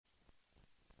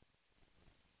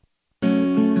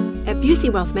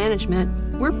Busey Wealth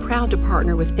Management, we're proud to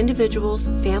partner with individuals,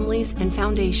 families, and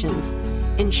foundations,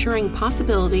 ensuring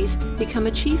possibilities become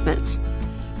achievements.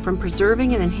 From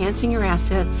preserving and enhancing your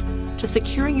assets to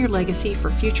securing your legacy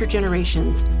for future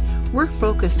generations, we're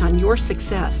focused on your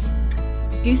success.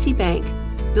 Busey Bank,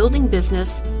 building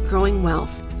business, growing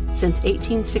wealth. Since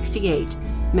 1868,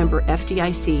 member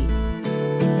FDIC.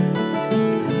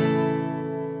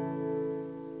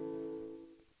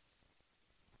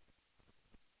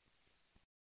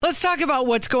 Let's talk about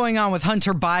what's going on with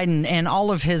Hunter Biden and all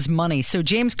of his money. So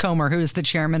James Comer, who is the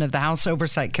chairman of the House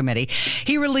Oversight Committee,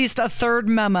 he released a third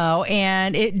memo,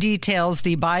 and it details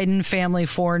the Biden family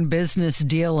foreign business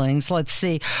dealings. Let's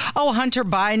see. Hunter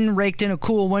Biden raked in a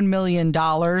cool $1 million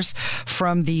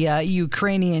from the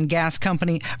Ukrainian gas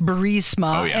company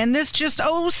Burisma. And this just,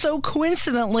 so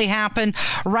coincidentally happened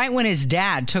right when his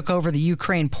dad took over the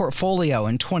Ukraine portfolio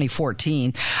in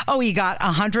 2014. He got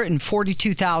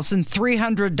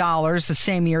 $142,300 the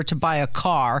same year to buy a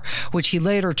car, which he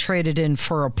later traded in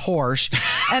for a Porsche.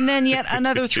 And then yet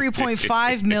another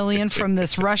 $3.5 million from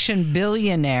this Russian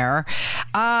billionaire.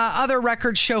 Other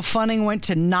records show funding went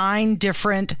to 9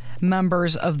 different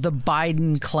members of the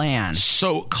Biden clan.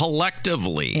 So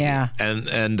collectively,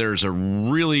 and there's a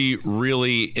really,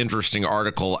 really interesting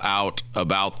article out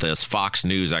about this. Fox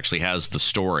News actually has the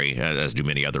story, as do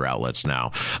many other outlets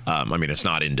now. It's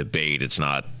not in debate. It's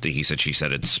not he said, she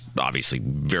said. It's obviously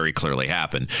very clearly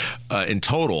happened. In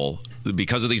total,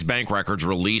 because of these bank records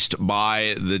released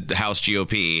by the House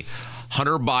GOP,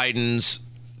 Hunter Biden's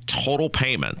total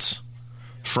payments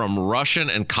from Russian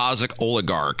and Kazakh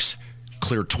oligarchs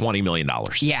cleared $20 million.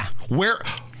 Yeah. Where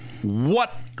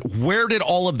did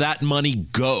all of that money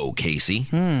go, Casey?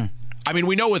 We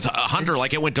know with Hunter,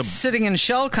 it went to... Sitting in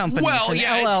shell companies and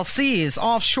LLCs,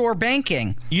 offshore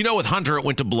banking. With Hunter, it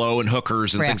went to blow and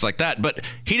hookers and things like that. But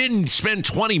he didn't spend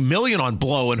 $20 million on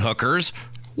blow and hookers.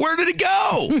 Where did it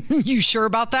go? You sure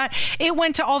about that? It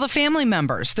went to all the family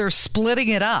members. They're splitting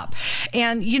it up.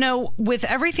 And, with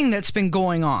everything that's been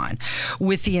going on,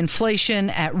 with the inflation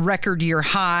at record year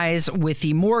highs, with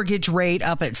the mortgage rate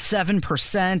up at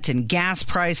 7% and gas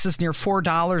prices near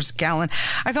 $4 a gallon,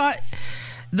 I thought...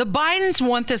 The Bidens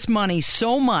want this money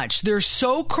so much, they're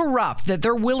so corrupt that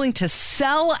they're willing to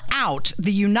sell out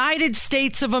the United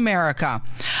States of America.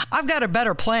 I've got a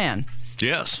better plan.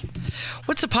 Yes.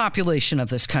 What's the population of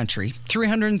this country?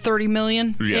 330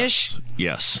 million-ish?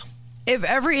 Yes. If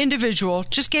every individual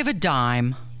just gave a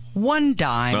dime, one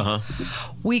dime,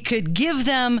 we could give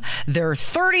them their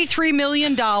 $33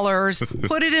 million,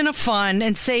 put it in a fund,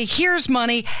 and say, here's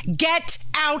money, get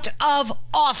out of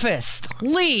office,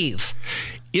 leave.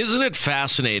 Isn't it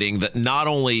fascinating that not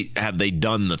only have they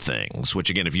done the things, which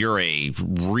again, if you're a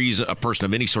person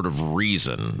of any sort of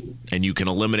reason, and you can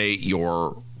eliminate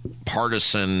your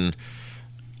partisan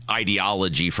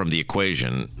ideology from the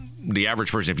equation, the average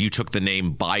person, if you took the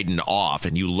name Biden off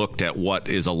and you looked at what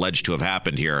is alleged to have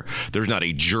happened here, there's not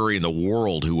a jury in the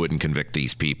world who wouldn't convict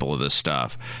these people of this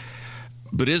stuff.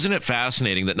 But isn't it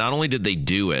fascinating that not only did they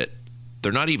do it,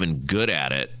 they're not even good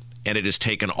at it. And it has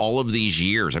taken all of these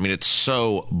years. It's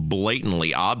so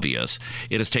blatantly obvious.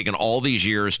 It has taken all these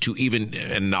years to even,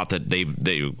 and not that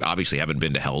they obviously haven't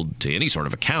been held to any sort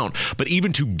of account, but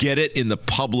even to get it in the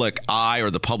public eye or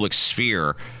the public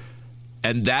sphere.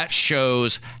 And that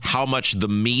shows how much the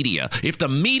media, if the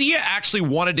media actually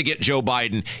wanted to get Joe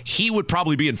Biden, he would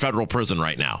probably be in federal prison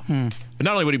right now.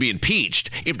 Not only would he be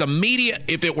impeached, if the media,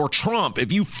 if it were Trump,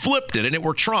 if you flipped it and it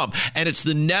were Trump, and it's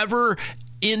the never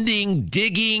ending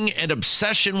digging and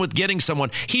obsession with getting someone,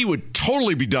 he would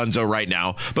totally be donezo right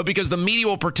now. But because the media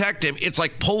will protect him, it's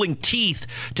like pulling teeth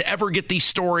to ever get these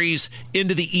stories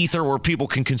into the ether where people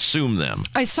can consume them.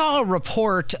 I saw a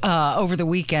report over the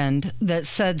weekend that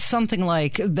said something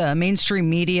like the mainstream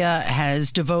media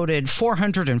has devoted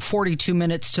 442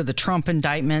 minutes to the Trump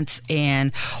indictments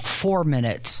and 4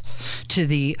 minutes to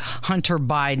the Hunter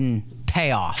Biden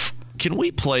payoff. Can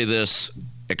we play this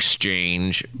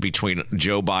exchange between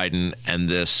Joe Biden and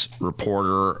this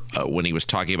reporter when he was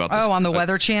talking about this? On the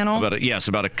Weather Channel?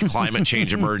 About a climate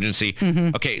change emergency.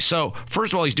 Okay, so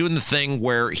first of all, he's doing the thing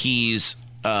where he's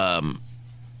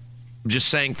just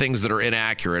saying things that are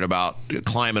inaccurate about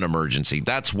climate emergency.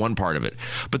 That's one part of it.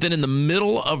 But then in the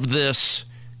middle of this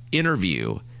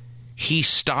interview, he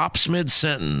stops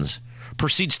mid-sentence,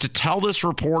 proceeds to tell this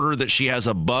reporter that she has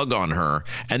a bug on her,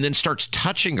 and then starts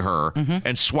touching her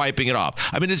and swiping it off.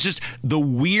 It's just the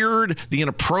weird, the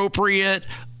inappropriate,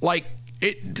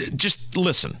 just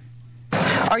listen.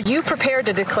 Are you prepared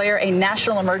to declare a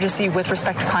national emergency with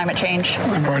respect to climate change?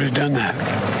 We've already done that.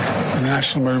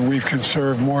 national, we've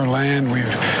conserved more land. We've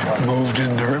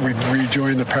we've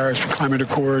rejoined the Paris Climate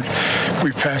Accord.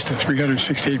 We've passed a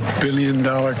 $368 billion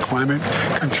climate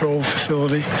control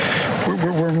facility.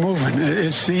 We're moving. It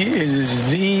is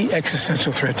the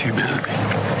existential threat to humanity.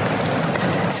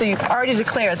 So you've already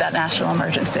declared that national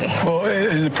emergency? Well,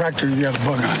 in the practice, you got a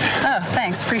bug on it. Oh,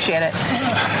 thanks. Appreciate it.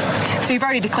 So you've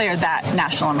already declared that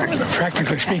national emergency?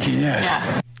 Practically speaking, yes.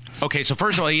 Yeah. Okay, so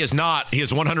first of all, he has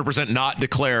 100% not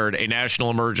declared a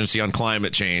national emergency on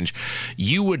climate change.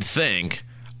 You would think,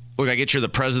 look, I get you're the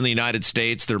president of the United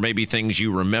States. There may be things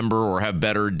you remember or have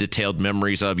better detailed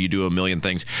memories of. You do a million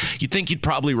things. You'd think you'd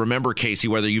probably remember, Casey,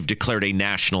 whether you've declared a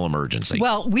national emergency.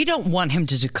 Well, we don't want him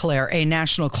to declare a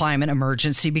national climate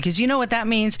emergency because you know what that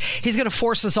means? He's going to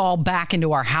force us all back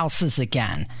into our houses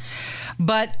again.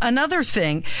 But another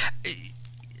thing...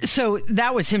 So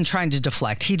that was him trying to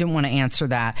deflect. He didn't want to answer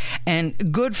that.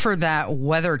 And good for that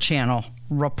Weather Channel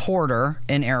reporter,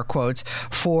 in air quotes,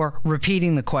 for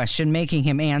repeating the question, making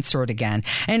him answer it again.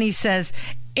 And he says,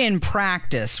 in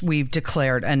practice, we've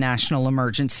declared a national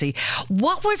emergency.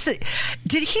 What was it?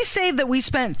 Did he say that we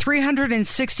spent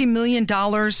 $360 million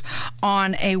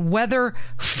on a weather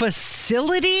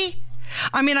facility?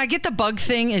 I mean, I get the bug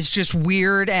thing is just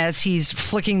weird as he's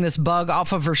flicking this bug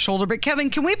off of her shoulder. But Kevin,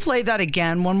 can we play that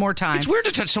again one more time? It's weird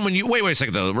to touch someone. Wait a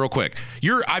second, though, real quick.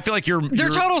 I feel like they're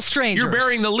total strangers. You're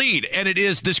bearing the lead. And it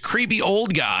is this creepy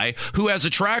old guy who has a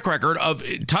track record of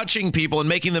touching people and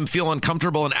making them feel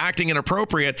uncomfortable and acting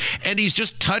inappropriate. And he's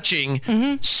just touching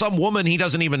some woman he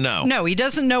doesn't even know. No, he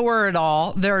doesn't know her at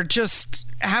all. They're just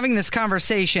having this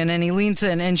conversation, and he leans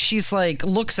in and she's like,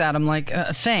 looks at him like,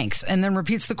 thanks, and then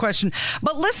repeats the question.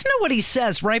 But listen to what he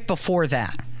says right before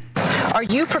that. Are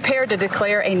you prepared to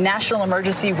declare a national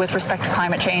emergency with respect to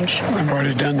climate change? We've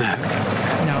already done that.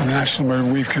 No.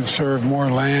 National, we've conserved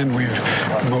more land. We've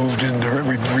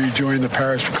we've rejoined the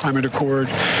Paris Climate Accord.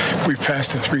 We've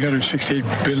passed a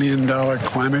 $368 billion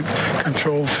climate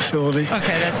control facility.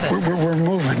 Okay, that's it. We're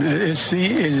moving. It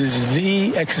is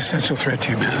the existential threat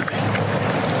to humanity.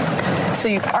 So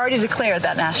you've already declared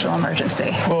that national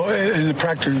emergency? Well, in the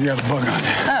practice, you got a bug on it.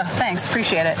 Oh, thanks.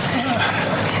 Appreciate it.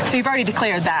 So you've already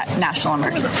declared that national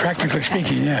emergency? Practically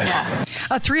speaking, yes. Yeah.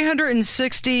 A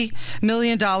 $360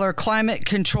 million climate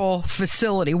control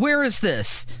facility. Where is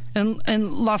this? In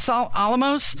Los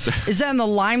Alamos? Is that in the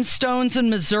Limestones in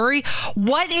Missouri?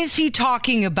 What is he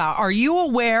talking about? Are you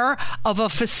aware of a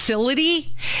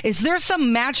facility? Is there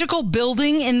some magical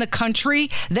building in the country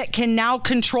that can now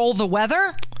control the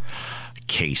weather?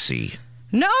 Casey.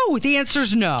 No, the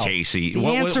answer's no. Casey, the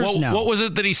answer's no. What was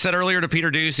it that he said earlier to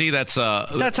Peter Ducey? That's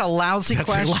a lousy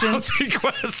question. A lousy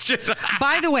question.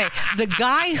 By the way, the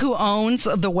guy who owns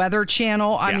the Weather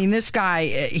Channel, I mean, this guy,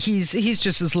 he's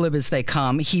just as lib as they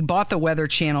come. He bought the Weather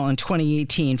Channel in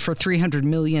 2018 for $300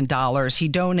 million. He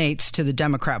donates to the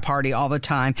Democrat Party all the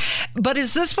time. But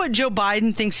is this what Joe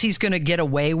Biden thinks he's going to get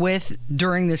away with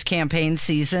during this campaign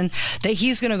season? That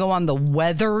he's going to go on the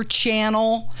Weather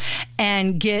Channel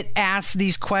and get asked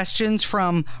these questions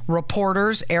from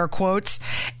reporters, air quotes,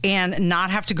 and not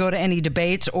have to go to any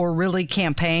debates or really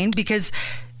campaign? Because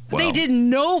they did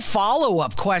no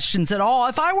follow-up questions at all.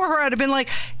 If I were her, I'd have been like,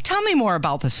 tell me more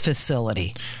about this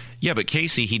facility. Yeah, but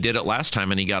Casey, he did it last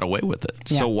time and he got away with it.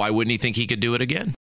 Yeah. So why wouldn't he think he could do it again?